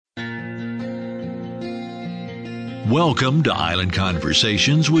Welcome to Island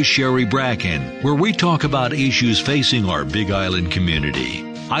Conversations with Sherry Bracken, where we talk about issues facing our Big Island community.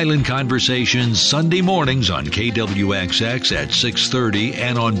 Island Conversations Sunday mornings on KWXX at 6:30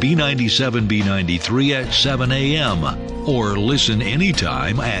 and on B97 B93 at 7 a.m. or listen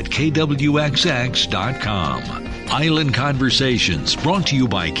anytime at kwxx.com. Island Conversations brought to you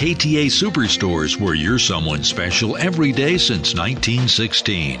by KTA Superstores, where you're someone special every day since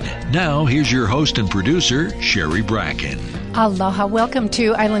 1916. Now, here's your host and producer, Sherry Bracken. Aloha. Welcome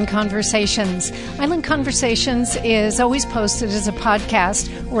to Island Conversations. Island Conversations is always posted as a podcast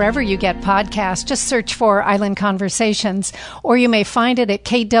wherever you get podcasts. Just search for Island Conversations, or you may find it at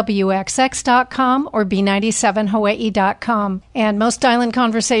kwxx.com or b97hawaii.com. And most Island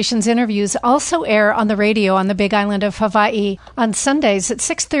Conversations interviews also air on the radio on the Big Island of Hawaii on Sundays at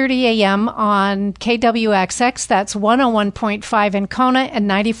 6:30 a.m. on KWXX. That's 101.5 in Kona and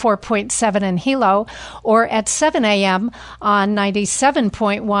 94.7 in Hilo, or at 7 a.m. on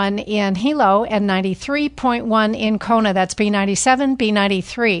 97.1 in Hilo and 93.1 in Kona. That's B97,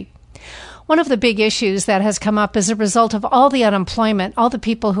 B93. One of the big issues that has come up as a result of all the unemployment, all the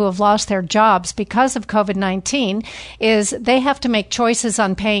people who have lost their jobs because of COVID-19, is they have to make choices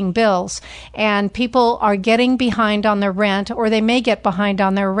on paying bills. And people are getting behind on their rent, or they may get behind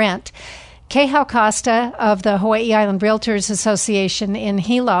on their rent. Kehau Costa of the Hawaii Island Realtors Association in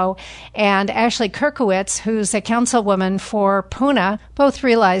Hilo and Ashley Kierkiewicz, who's a councilwoman for Puna, both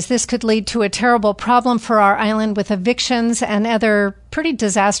realize this could lead to a terrible problem for our island with evictions and other pretty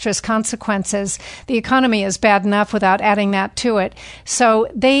disastrous consequences. The economy is bad enough without adding that to it. So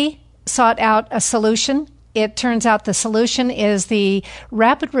they sought out a solution. It turns out the solution is the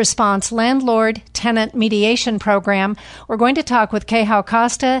Rapid Response Landlord Tenant Mediation Program. We're going to talk with Kehau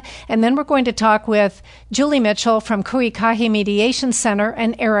Costa, and then we're going to talk with Julie Mitchell from Ku'ikahi Mediation Center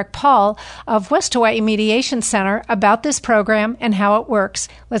and Eric Paul of West Hawaii Mediation Center about this program and how it works.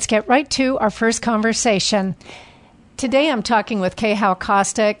 Let's get right to our first conversation. Today I'm talking with Kehau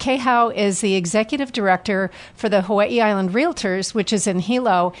Costa. Kehau is the executive director for the Hawaii Island Realtors, which is in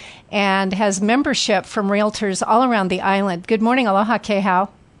Hilo, and has membership from realtors all around the island. Good morning. Aloha, Kehau.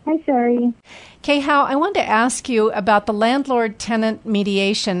 Hi, Sherry. Kehau, I wanted to ask you about the Landlord Tenant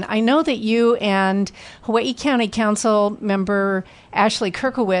Mediation. I know that you and Hawaii County Council member Ashley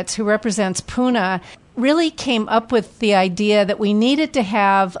Kierkiewicz, who represents Puna, really came up with the idea that we needed to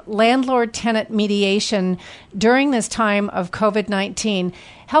have landlord-tenant mediation during this time of COVID-19.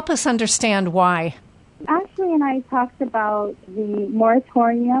 Help us understand why. Ashley and I talked about the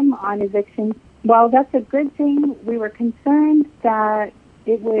moratorium on evictions. While that's a good thing, we were concerned that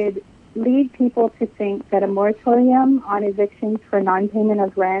it would lead people to think that a moratorium on evictions for non-payment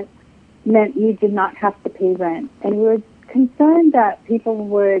of rent meant you did not have to pay rent. And we were concerned that people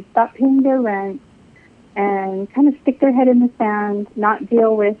would stop paying their rent and kind of stick their head in the sand, not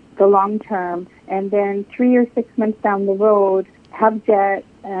deal with the long term, and then 3 or 6 months down the road have debt,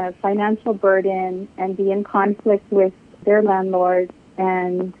 financial burden, and be in conflict with their landlord,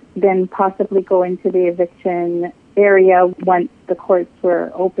 and then possibly go into the eviction area once the courts were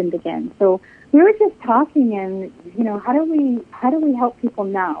opened again. So we were just talking, and how do we help people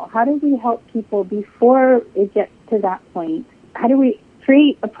now? How do we help people before it gets to that point? How do we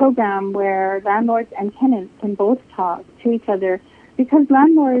create a program where landlords and tenants can both talk to each other? Because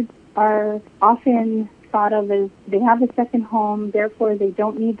landlords are often thought of as they have a second home, therefore they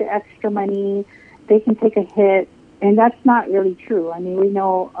don't need the extra money, they can take a hit, and that's not really true. I mean, we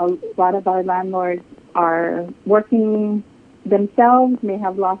know a lot of our landlords are working themselves, may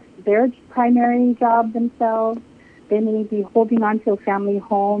have lost their primary job themselves, they may be holding on to a family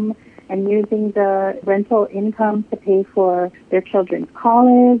home and using the rental income to pay for their children's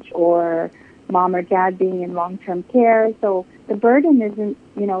college, or mom or dad being in long-term care. So the burden isn't,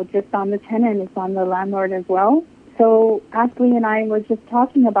 just on the tenant, it's on the landlord as well. So Ashley and I were just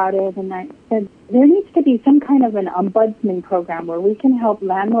talking about it, and I said there needs to be some kind of an ombudsman program where we can help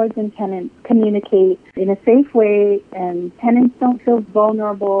landlords and tenants communicate in a safe way, and tenants don't feel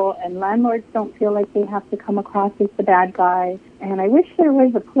vulnerable, and landlords don't feel like they have to come across as the bad guy. And I wish there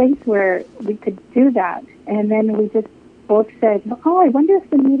was a place where we could do that. And then we just both said, I wonder if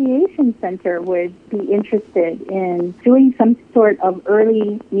the Mediation Center would be interested in doing some sort of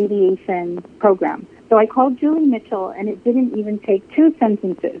early mediation program. So I called Julie Mitchell, and it didn't even take 2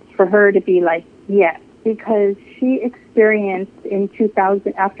 sentences for her to be like, yes, because she experienced in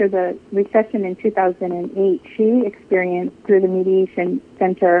 2000, after the recession in 2008, she experienced through the Mediation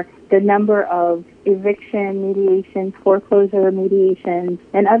Center the number of eviction mediations, foreclosure mediations,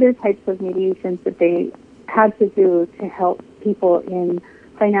 and other types of mediations that they had to do to help people in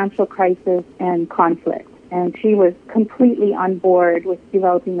financial crisis and conflict. and she was completely on board with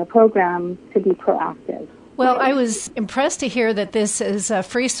developing a program to be proactive. Well, I was impressed to hear that this is a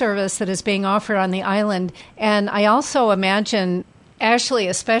free service that is being offered on the island, and I also imagine Ashley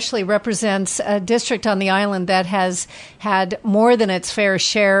especially represents a district on the island that has had more than its fair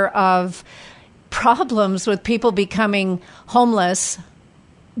share of problems with people becoming homeless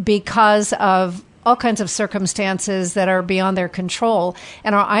because of all kinds of circumstances that are beyond their control.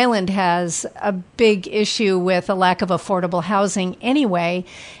 And our island has a big issue with a lack of affordable housing anyway.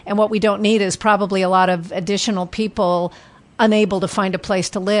 And what we don't need is probably a lot of additional people unable to find a place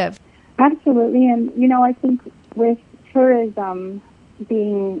to live. Absolutely. And, I think with tourism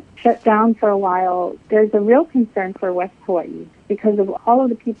being shut down for a while, there's a real concern for West Hawaii because of all of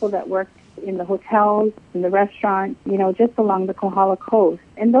the people that work in the hotels, in the restaurants, just along the Kohala coast.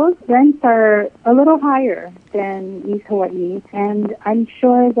 And those rents are a little higher than East Hawaii, and I'm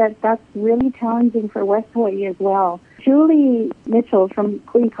sure that that's really challenging for West Hawaii as well. Julie Mitchell from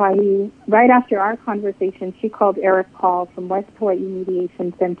Ku'ikahi, right after our conversation, she called Eric Paul from West Hawaii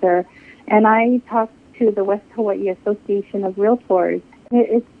Mediation Center, and I talked to the West Hawaii Association of Realtors.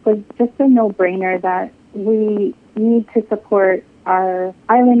 It was just a no-brainer that we need to support our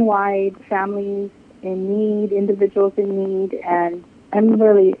island-wide families in need, individuals in need, and I'm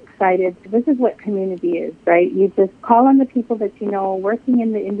really excited. This is what community is, right? You just call on the people that you know, working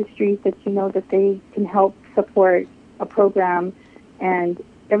in the industries that you know that they can help support a program, and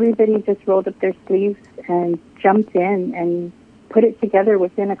everybody just rolled up their sleeves and jumped in and put it together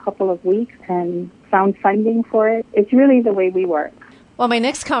within a couple of weeks and found funding for it. It's really the way we work. Well, my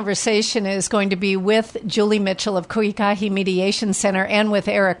next conversation is going to be with Julie Mitchell of Ku'ikahi Mediation Center and with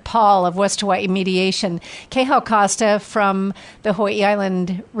Eric Paul of West Hawaii Mediation. Kehau Costa from the Hawaii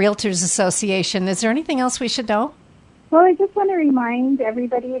Island Realtors Association. Is there anything else we should know? Well, I just want to remind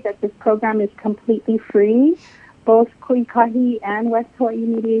everybody that this program is completely free. Both Ku'ikahi and West Hawaii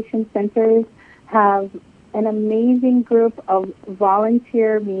Mediation Centers have an amazing group of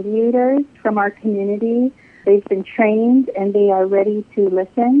volunteer mediators from our community. They've been trained and they are ready to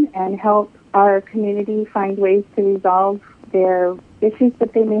listen and help our community find ways to resolve their issues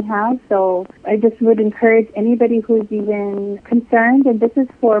that they may have. So I just would encourage anybody who's even concerned, and this is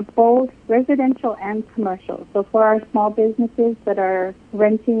for both residential and commercial. So for our small businesses that are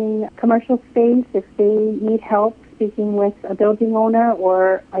renting commercial space, if they need help speaking with a building owner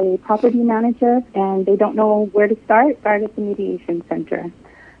or a property manager and they don't know where to start at the Mediation Center.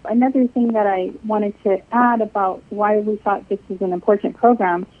 Another thing that I wanted to add about why we thought this is an important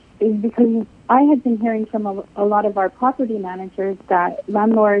program is because I had been hearing from a lot of our property managers that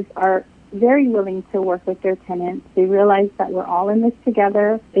landlords are very willing to work with their tenants. They realize that we're all in this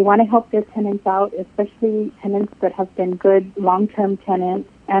together. They want to help their tenants out, especially tenants that have been good long-term tenants.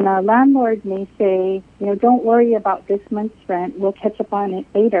 And a landlord may say, don't worry about this month's rent. We'll catch up on it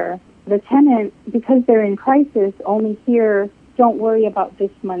later. The tenant, because they're in crisis, only hear, don't worry about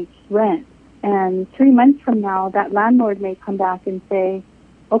this month's rent. And 3 months from now, that landlord may come back and say,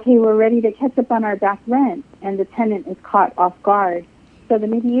 okay, we're ready to catch up on our back rent, and the tenant is caught off guard. So the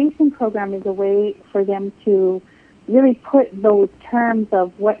mediation program is a way for them to really put those terms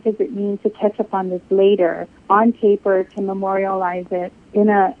of what does it mean to catch up on this later on paper to memorialize it in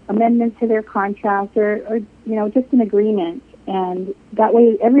an amendment to their contract or just an agreement. And that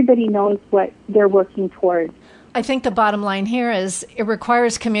way everybody knows what they're working towards. I think the bottom line here is it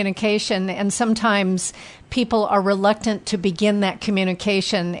requires communication, and sometimes people are reluctant to begin that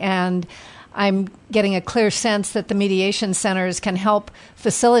communication, and I'm getting a clear sense that the mediation centers can help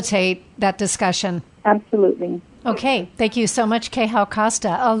facilitate that discussion. Absolutely. Okay. Thank you so much, Kehau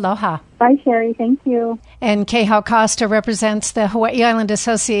Costa. Aloha. Bye, Sherry. Thank you. And Kehau Costa represents the Hawaii Island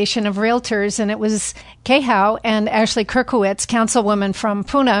Association of Realtors, and it was Kehau and Ashley Kierkiewicz, councilwoman from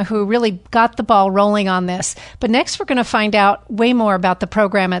Puna, who really got the ball rolling on this. But next we're going to find out way more about the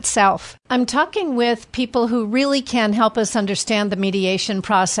program itself. I'm talking with people who really can help us understand the mediation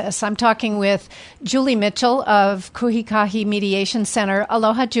process. I'm talking with Julie Mitchell of Ku'ikahi Mediation Center.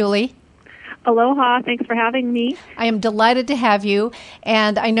 Aloha, Julie. Aloha. Thanks for having me. I am delighted to have you,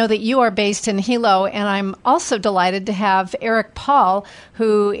 and I know that you are based in Hilo, and I'm also delighted to have Eric Paul,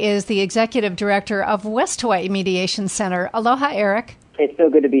 who is the Executive Director of West Hawaii Mediation Center. Aloha, Eric. It's so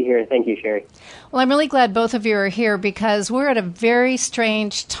good to be here. Thank you, Sherry. Well, I'm really glad both of you are here because we're at a very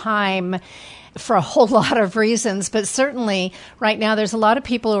strange time for a whole lot of reasons, but certainly right now there's a lot of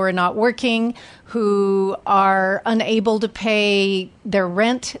people who are not working, who are unable to pay their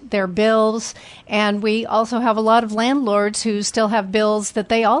rent, their bills, and we also have a lot of landlords who still have bills that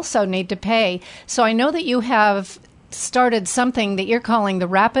they also need to pay. So I know that you have started something that you're calling the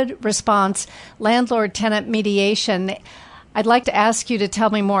Rapid Response Landlord Tenant Mediation. I'd like to ask you to tell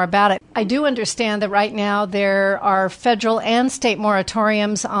me more about it. I do understand that right now there are federal and state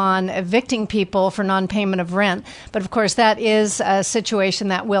moratoriums on evicting people for non-payment of rent, but of course that is a situation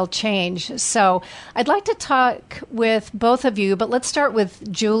that will change. So I'd like to talk with both of you, but let's start with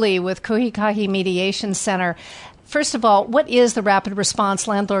Julie with Ku'ikahi Mediation Center. First of all, what is the Rapid Response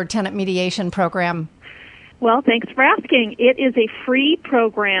Landlord Tenant Mediation Program? Well, thanks for asking. It is a free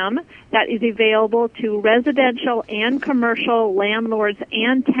program that is available to residential and commercial landlords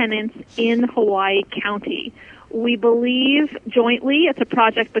and tenants in Hawaii County. We believe jointly it's a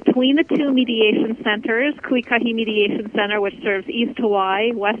project between the two mediation centers, Ku'ikahi Mediation Center, which serves East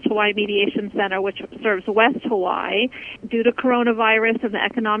Hawaii, West Hawaii Mediation Center, which serves West Hawaii. Due to coronavirus and the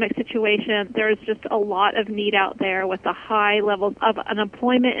economic situation, there's just a lot of need out there with the high levels of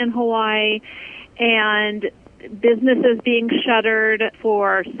unemployment in Hawaii and businesses being shuttered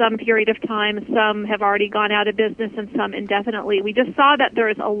for some period of time. Some have already gone out of business and some indefinitely. We just saw that there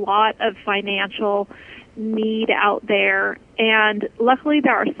is a lot of financial need out there, and luckily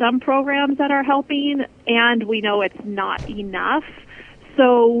there are some programs that are helping, and we know it's not enough.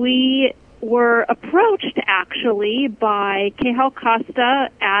 So we were approached actually by Kehau Costa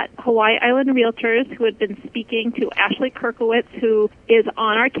at Hawaii Island Realtors, who had been speaking to Ashley Kierkiewicz, who is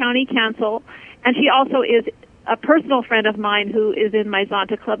on our county council, and she also is a personal friend of mine who is in my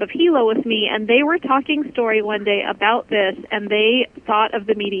Zonta Club of Hilo with me, and they were talking story one day about this, and they thought of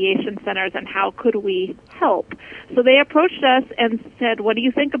the mediation centers and how could we help. So they approached us and said, what do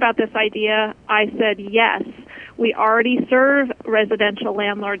you think about this idea? I said, yes. We already serve residential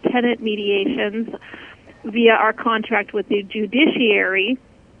landlord-tenant mediations via our contract with the judiciary,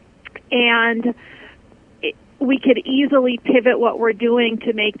 and we could easily pivot what we're doing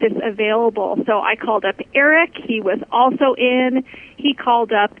to make this available. So I called up Eric. He was also in. He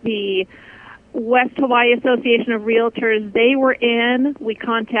called up the West Hawaii Association of Realtors. They were in. We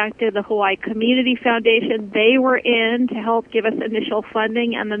contacted the Hawaii Community Foundation. They were in to help give us initial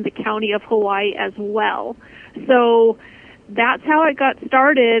funding, and then the County of Hawaii as well. So that's how it got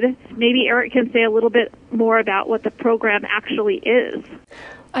started. Maybe Eric can say a little bit more about what the program actually is.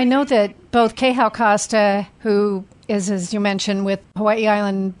 I know that both Kehau Costa, who is, as you mentioned, with Hawaii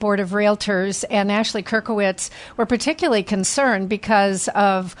Island Board of Realtors, and Ashley Kierkiewicz were particularly concerned because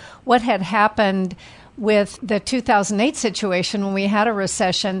of what had happened with the 2008 situation when we had a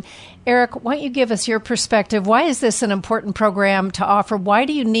recession. Eric, why don't you give us your perspective? Why is this an important program to offer? Why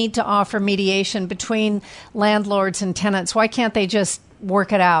do you need to offer mediation between landlords and tenants? Why can't they just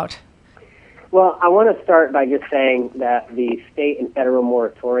work it out? Well, I want to start by just saying that the state and federal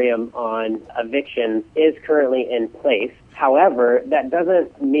moratorium on evictions is currently in place. However, that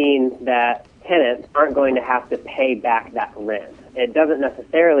doesn't mean that tenants aren't going to have to pay back that rent. It doesn't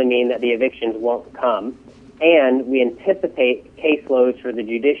necessarily mean that the evictions won't come. And we anticipate caseloads for the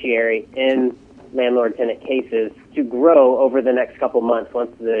judiciary in landlord-tenant cases to grow over the next couple months once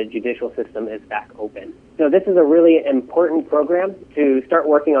the judicial system is back open. So this is a really important program to start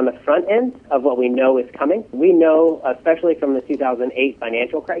working on the front end of what we know is coming. We know, especially from the 2008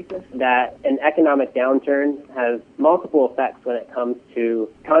 financial crisis, that an economic downturn has multiple effects when it comes to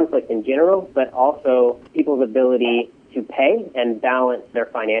conflict in general, but also people's ability to pay and balance their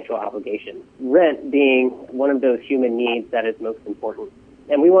financial obligations. Rent being one of those human needs that is most important.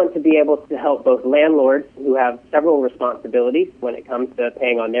 And we want to be able to help both landlords who have several responsibilities when it comes to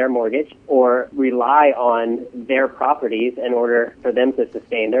paying on their mortgage or rely on their properties in order for them to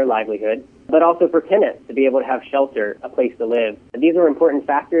sustain their livelihood, but also for tenants to be able to have shelter, a place to live. These are important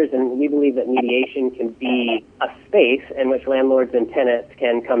factors, and we believe that mediation can be a space in which landlords and tenants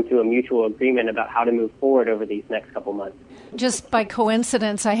can come to a mutual agreement about how to move forward over these next couple months. Just by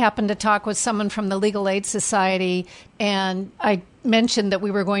coincidence, I happened to talk with someone from the Legal Aid Society, and I mentioned that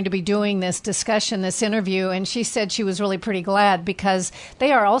we were going to be doing this discussion, this interview, and she said she was really pretty glad because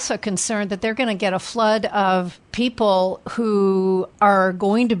they are also concerned that they're going to get a flood of people who are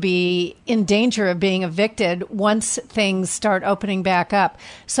going to be in danger of being evicted once things start opening back up.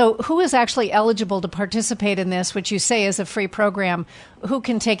 So who is actually eligible to participate in this, which you say is a free program? Who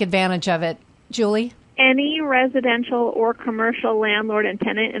can take advantage of it? Julie? Any residential or commercial landlord and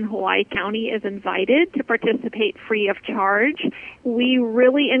tenant in Hawaii County is invited to participate free of charge. We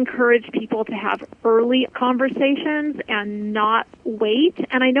really encourage people to have early conversations and not wait.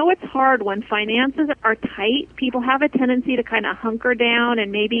 And I know it's hard when finances are tight. People have a tendency to kind of hunker down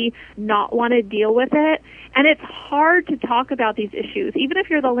and maybe not want to deal with it. And it's hard to talk about these issues. Even if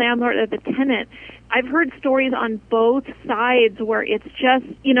you're the landlord or the tenant, I've heard stories on both sides where it's just,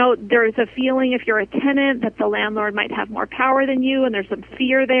 there's a feeling if you're a tenant that the landlord might have more power than you, and there's some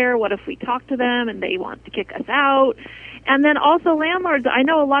fear there. What if we talk to them and they want to kick us out? And then also landlords,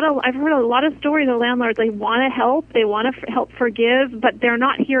 I've heard a lot of stories of landlords, they want to help, they want to help forgive, but they're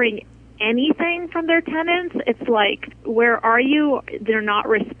not hearing anything from their tenants. It's like, where are you? They're not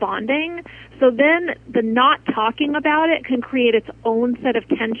responding. So then the not talking about it can create its own set of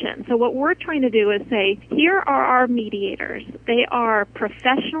tension. So what we're trying to do is say, here are our mediators. They are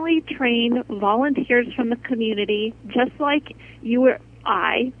professionally trained volunteers from the community, just like you or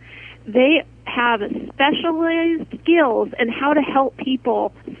I. They have specialized skills in how to help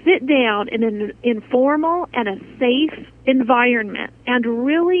people sit down in an informal and a safe environment and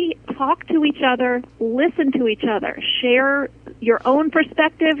really talk to each other, listen to each other, share your own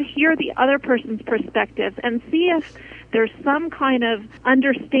perspective, hear the other person's perspective, and see if there's some kind of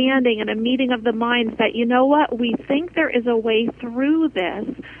understanding and a meeting of the minds that, you know what, we think there is a way through this.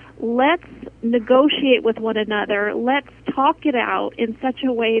 Let's negotiate with one another. Let's talk it out in such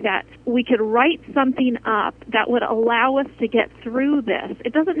a way that we could write something up that would allow us to get through this.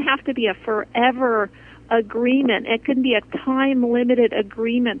 It doesn't have to be a forever agreement. It can be a time-limited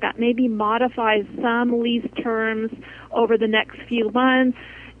agreement that maybe modifies some lease terms over the next few months.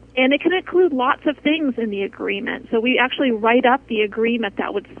 And it can include lots of things in the agreement. So we actually write up the agreement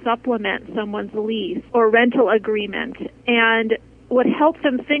that would supplement someone's lease or rental agreement and would help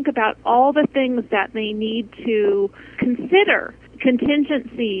them think about all the things that they need to consider,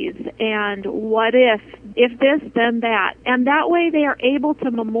 contingencies and what if this, then that. And that way they are able to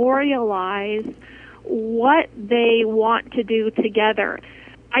memorialize what they want to do together.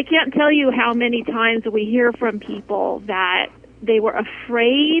 I can't tell you how many times we hear from people that they were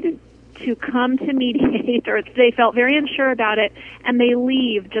afraid to come to mediate, or they felt very unsure about it, and they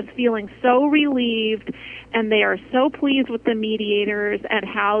leave just feeling so relieved, and they are so pleased with the mediators and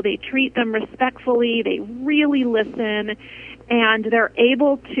how they treat them respectfully. They really listen, and they're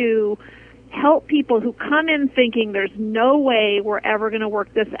able to help people who come in thinking there's no way we're ever going to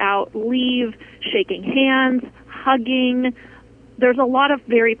work this out, leave shaking hands, hugging. There's a lot of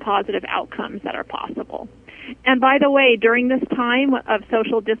very positive outcomes that are possible. And by the way, during this time of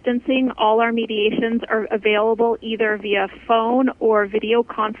social distancing, all our mediations are available either via phone or video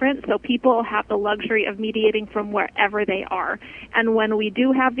conference, so people have the luxury of mediating from wherever they are. And when we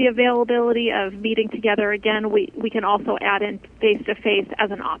do have the availability of meeting together again, we can also add in face-to-face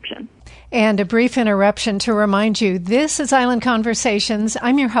as an option. And a brief interruption to remind you, this is Island Conversations.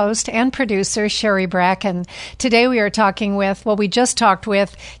 I'm your host and producer, Sherry Bracken. Today we just talked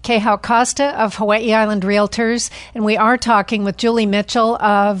with Kehau Costa of Hawaii Island Realtors, and we are talking with Julie Mitchell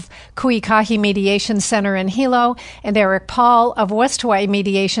of Ku'ikahi Mediation Center in Hilo and Eric Paul of West Hawaii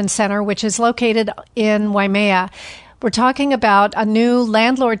Mediation Center, which is located in Waimea. We're talking about a new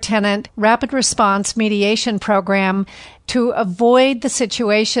landlord tenant rapid response mediation program to avoid the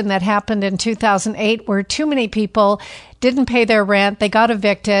situation that happened in 2008 where too many people didn't pay their rent, they got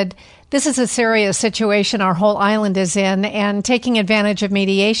evicted. This is a serious situation our whole island is in, and taking advantage of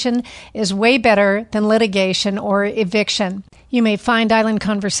mediation is way better than litigation or eviction. You may find Island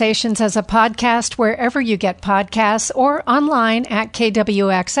Conversations as a podcast wherever you get podcasts or online at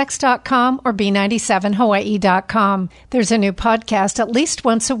kwxx.com or b97hawaii.com. There's a new podcast at least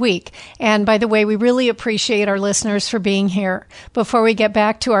once a week. And by the way, we really appreciate our listeners for being here. Before we get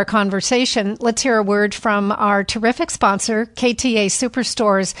back to our conversation, let's hear a word from our terrific sponsor, KTA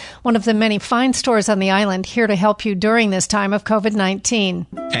Superstores, one of the many fine stores on the island here to help you during this time of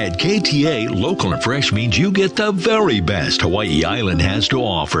COVID-19. At KTA, local and fresh means you get the very best Hawaii Island has to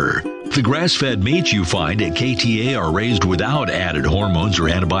offer. The grass-fed meats you find at KTA are raised without added hormones or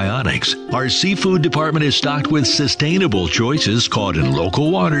antibiotics. Our seafood department is stocked with sustainable choices caught in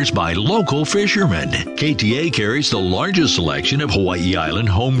local waters by local fishermen. KTA carries the largest selection of Hawaii Island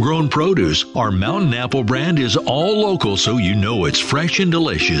homegrown produce. Our mountain apple brand is all local, so you know it's fresh and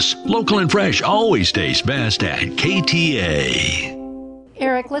delicious. Local and fresh always tastes best at KTA.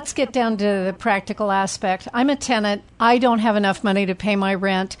 Eric, let's get down to the practical aspect. I'm a tenant. I don't have enough money to pay my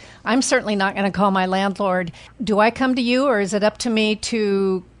rent. I'm certainly not going to call my landlord. Do I come to you, or is it up to me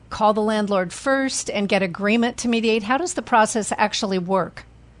to call the landlord first and get agreement to mediate? How does the process actually work?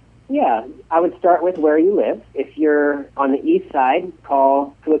 Yeah, I would start with where you live. If you're on the east side,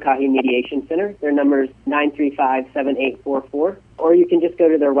 call Ku'ikahi Mediation Center. Their number is 935-7844. Or you can just go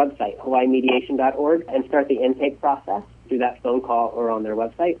to their website, hawaiimediation.org, and start the intake process through that phone call or on their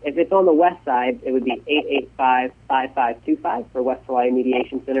website. If it's on the west side, it would be 885-5525 for West Hawaii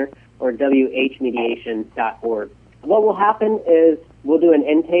Mediation Center or whmediation.org. What will happen is We'll do an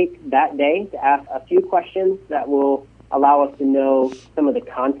intake that day to ask a few questions that will allow us to know some of the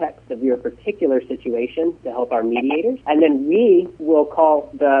context of your particular situation to help our mediators. And then we will call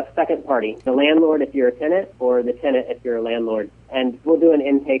the second party, the landlord if you're a tenant, or the tenant if you're a landlord. And we'll do an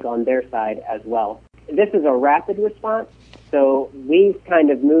intake on their side as well. This is a rapid response, so we've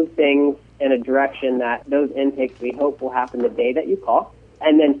kind of moved things in a direction that those intakes we hope will happen the day that you call,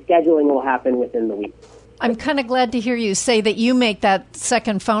 and then scheduling will happen within the week. I'm kind of glad to hear you say that you make that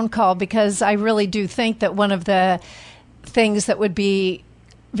second phone call, because I really do think that one of the things that would be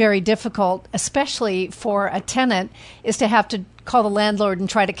very difficult, especially for a tenant, is to have to call the landlord and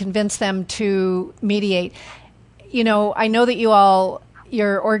try to convince them to mediate. You know, I know that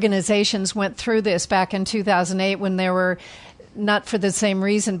your organizations went through this back in 2008 when there were, not for the same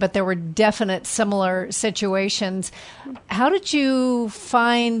reason, but there were definite similar situations. How did you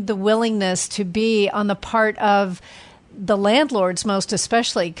find the willingness to be on the part of the landlords, most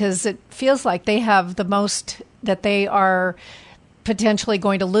especially, because it feels like they have the most that they are potentially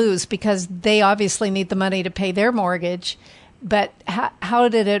going to lose, because they obviously need the money to pay their mortgage. But how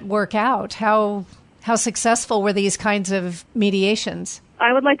did it work out? How successful were these kinds of mediations?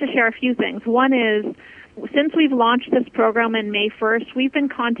 I would like to share a few things. One is, since we've launched this program on May 1st, we've been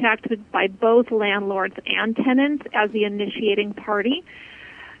contacted by both landlords and tenants as the initiating party.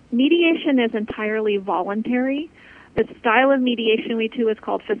 Mediation is entirely voluntary. The style of mediation we do is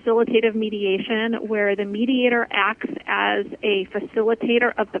called facilitative mediation, where the mediator acts as a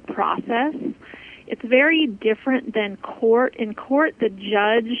facilitator of the process. It's very different than court. In court, the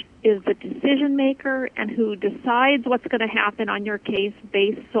judge is the decision maker and who decides what's going to happen on your case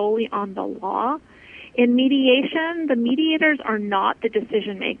based solely on the law. In mediation, the mediators are not the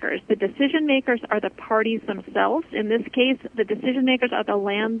decision makers. The decision makers are the parties themselves. In this case, the decision makers are the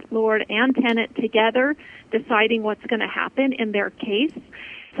landlord and tenant together deciding what's going to happen in their case.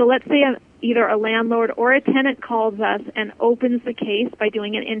 So let's say either a landlord or a tenant calls us and opens the case by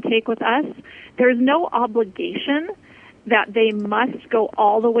doing an intake with us. There's no obligation that they must go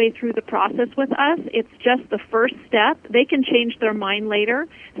all the way through the process with us. It's just the first step. They can change their mind later.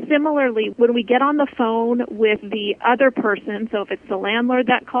 Similarly, when we get on the phone with the other person, so if it's the landlord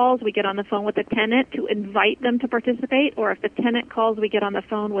that calls, we get on the phone with the tenant to invite them to participate, or if the tenant calls, we get on the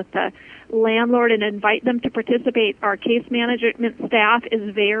phone with the landlord and invite them to participate. Our case management staff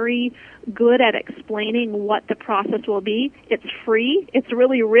is very good at explaining what the process will be. It's free. It's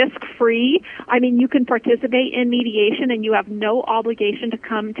really risk-free. I mean, you can participate in mediation and you have no obligation to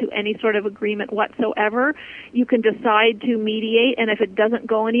come to any sort of agreement whatsoever. You can decide to mediate, and if it doesn't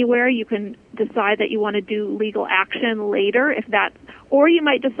go anywhere, you can decide that you want to do legal action later, or you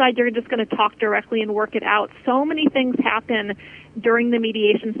might decide you're just going to talk directly and work it out. So many things happen during the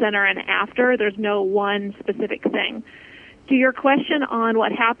mediation center and after. There's no one specific thing. To your question on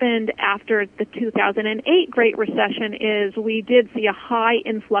what happened after the 2008 Great Recession is we did see a high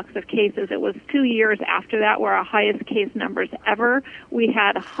influx of cases. It was 2 years after that were our highest case numbers ever. We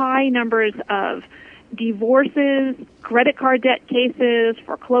had high numbers of divorces, credit card debt cases,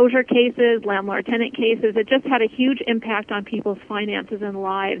 foreclosure cases, landlord-tenant cases. It just had a huge impact on people's finances and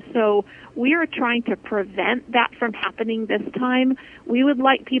lives. So we are trying to prevent that from happening this time. We would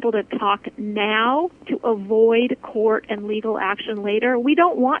like people to talk now to avoid court and legal action later. We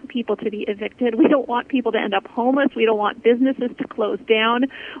don't want people to be evicted. We don't want people to end up homeless. We don't want businesses to close down.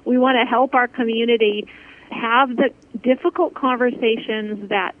 We want to help our community have the difficult conversations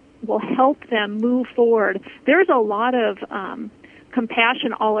that will help them move forward. There's a lot of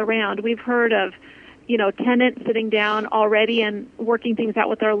compassion all around. We've heard of, tenants sitting down already and working things out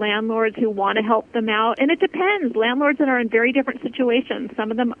with their landlords who want to help them out. And it depends. Landlords that are in very different situations.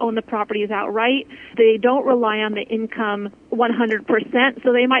 Some of them own the properties outright. They don't rely on the income 100%,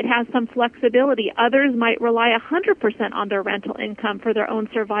 so they might have some flexibility. Others might rely 100% on their rental income for their own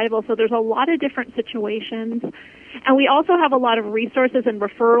survival. So there's a lot of different situations. And we also have a lot of resources and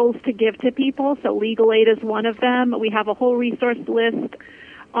referrals to give to people. So legal aid is one of them. We have a whole resource list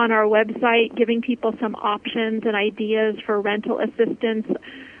on our website giving people some options and ideas for rental assistance.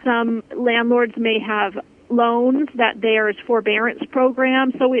 Some landlords may have loans that there's forbearance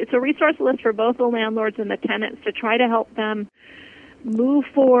programs. So it's a resource list for both the landlords and the tenants to try to help them move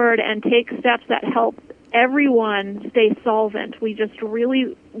forward and take steps that help everyone stay solvent. We just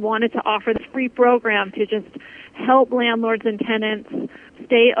really wanted to offer this free program to just help landlords and tenants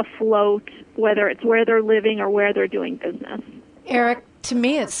stay afloat, whether it's where they're living or where they're doing business. Eric, to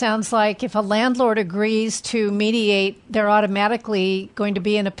me it sounds like if a landlord agrees to mediate, they're automatically going to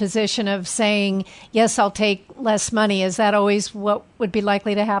be in a position of saying, yes, I'll take less money. Is that always what would be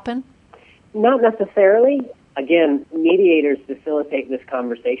likely to happen? Not necessarily. again, mediators facilitate this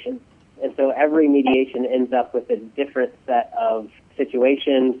conversation. And so every mediation ends up with a different set of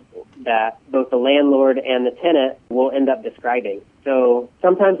situations that both the landlord and the tenant will end up describing. So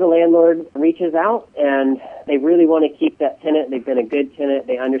sometimes the landlord reaches out and they really want to keep that tenant. They've been a good tenant.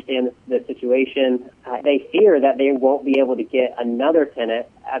 They understand the situation. They fear that they won't be able to get another tenant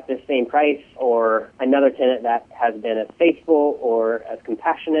at the same price or another tenant that has been as faithful or as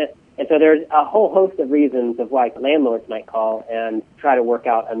compassionate. And so there's a whole host of reasons of why landlords might call and try to work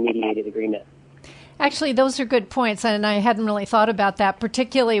out a mediated agreement. Actually, those are good points, and I hadn't really thought about that,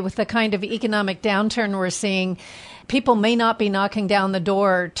 particularly with the kind of economic downturn we're seeing. People may not be knocking down the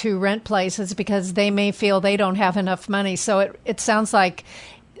door to rent places because they may feel they don't have enough money. So it sounds like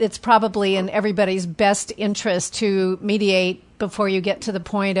it's probably in everybody's best interest to mediate before you get to the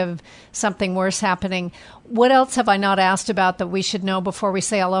point of something worse happening. What else have I not asked about that we should know before we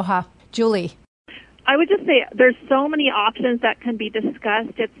say aloha? Julie? I would just say there's so many options that can be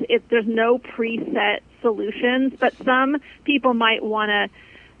discussed. There's no preset solutions, but some people might want to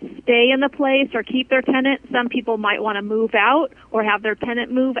stay in the place or keep their tenant. Some people might want to move out or have their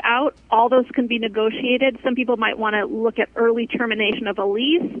tenant move out. All those can be negotiated. Some people might want to look at early termination of a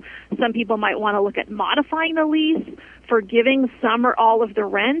lease. Some people might want to look at modifying the lease, forgiving some or all of the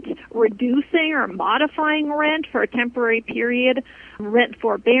rent, reducing or modifying rent for a temporary period, rent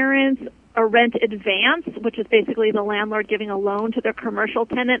forbearance, a rent advance, which is basically the landlord giving a loan to their commercial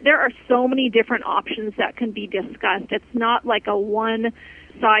tenant. There are so many different options that can be discussed. It's not like a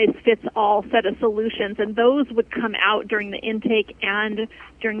one-size-fits-all set of solutions, and those would come out during the intake and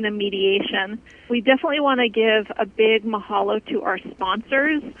during the mediation. We definitely want to give a big mahalo to our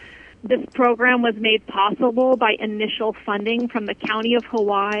sponsors. This program was made possible by initial funding from the County of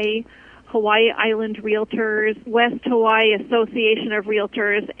Hawaii, Hawaii Island Realtors, West Hawaii Association of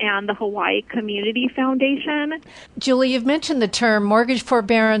Realtors, and the Hawaii Community Foundation. Julie, you've mentioned the term mortgage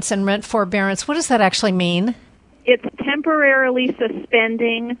forbearance and rent forbearance. What does that actually mean? It's temporarily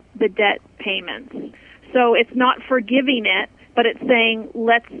suspending the debt payments. So it's not forgiving it, but it's saying,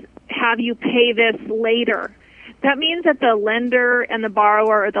 let's have you pay this later. That means that the lender and the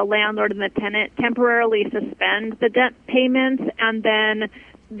borrower, or the landlord and the tenant, temporarily suspend the debt payments, and then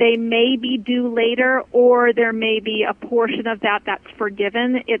they may be due later, or there may be a portion of that that's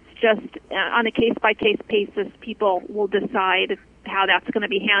forgiven. It's just on a case-by-case basis, people will decide how that's going to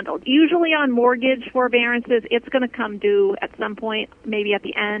be handled. Usually on mortgage forbearances, it's going to come due at some point, maybe at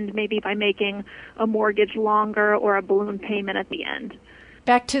the end, maybe by making a mortgage longer or a balloon payment at the end.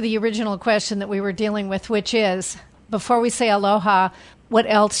 Back to the original question that we were dealing with, which is, before we say aloha, what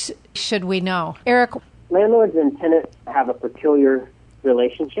else should we know? Eric? Landlords and tenants have a peculiar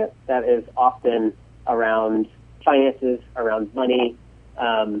relationship that is often around finances, around money,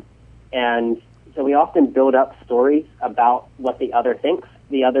 and so we often build up stories about what the other thinks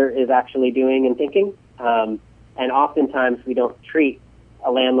the other is actually doing and thinking, and oftentimes we don't treat a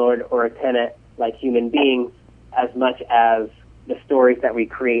landlord or a tenant like human beings as much as the stories that we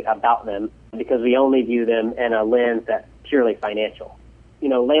create about them, because we only view them in a lens that's purely financial. You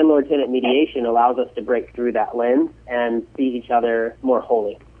know, landlord-tenant mediation allows us to break through that lens and see each other more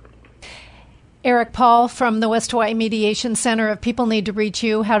wholly. Eric Paul from the West Hawaii Mediation Center. If people need to reach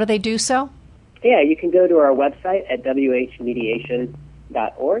you, how do they do so? Yeah, you can go to our website at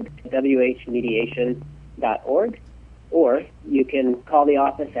whmediation.org, whmediation.org, or you can call the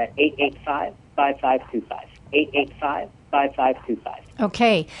office at 885-5525, 885-5525.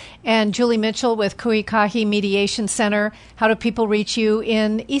 Okay. And Julie Mitchell with Ku'ikahi Mediation Center. How do people reach you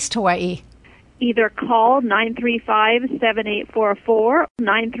in East Hawaii? Either call 935-7844,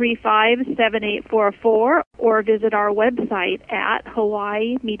 935-7844, or visit our website at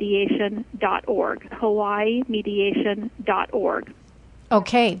hawaiimediation.org, hawaiimediation.org.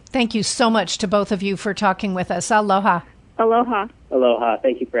 Okay. Thank you so much to both of you for talking with us. Aloha. Aloha. Aloha.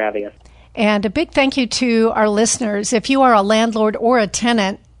 Thank you for having us. And a big thank you to our listeners. If you are a landlord or a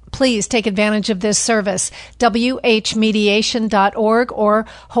tenant, please take advantage of this service, whmediation.org or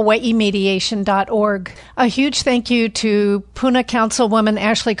hawaiimediation.org. A huge thank you to Puna Councilwoman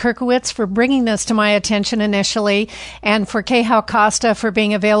Ashley Kierkiewicz for bringing this to my attention initially, and for Kehau Costa for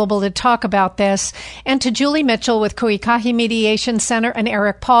being available to talk about this, and to Julie Mitchell with Ku'ikahi Mediation Center and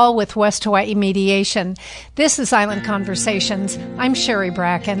Eric Paul with West Hawaii Mediation. This is Island Conversations. I'm Sherry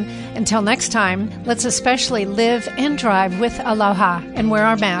Bracken. Until next time, let's especially live and drive with aloha and wear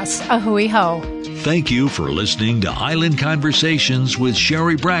our masks. A hui ho. Thank you for listening to Island Conversations with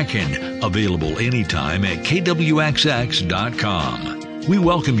Sherry Bracken, available anytime at kwxx.com. We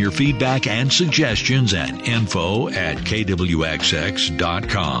welcome your feedback and suggestions at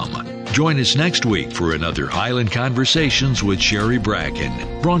info@kwxx.com. Join us next week for another Island Conversations with Sherry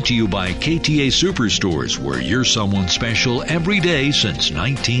Bracken, brought to you by KTA Superstores, where you're someone special every day since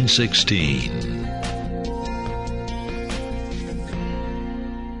 1916.